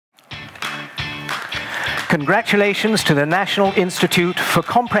Congratulations to the National Institute for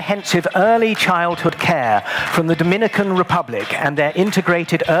Comprehensive Early Childhood Care from the Dominican Republic and their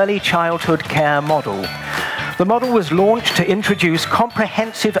integrated early childhood care model. The model was launched to introduce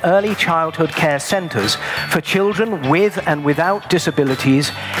comprehensive early childhood care centers for children with and without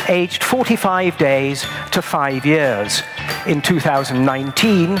disabilities aged 45 days to 5 years. In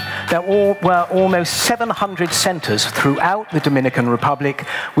 2019, there were almost 700 centers throughout the Dominican Republic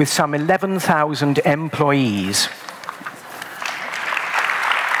with some 11,000 employees.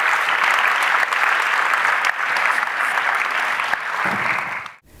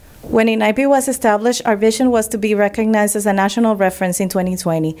 When INAIPI was established, our vision was to be recognized as a national reference in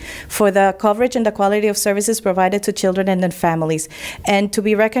 2020 for the coverage and the quality of services provided to children and their families, and to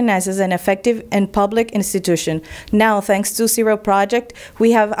be recognized as an effective and public institution. Now, thanks to Zero Project,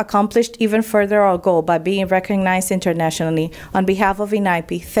 we have accomplished even further our goal by being recognized internationally. On behalf of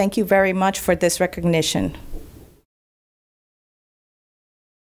INAIPI, thank you very much for this recognition.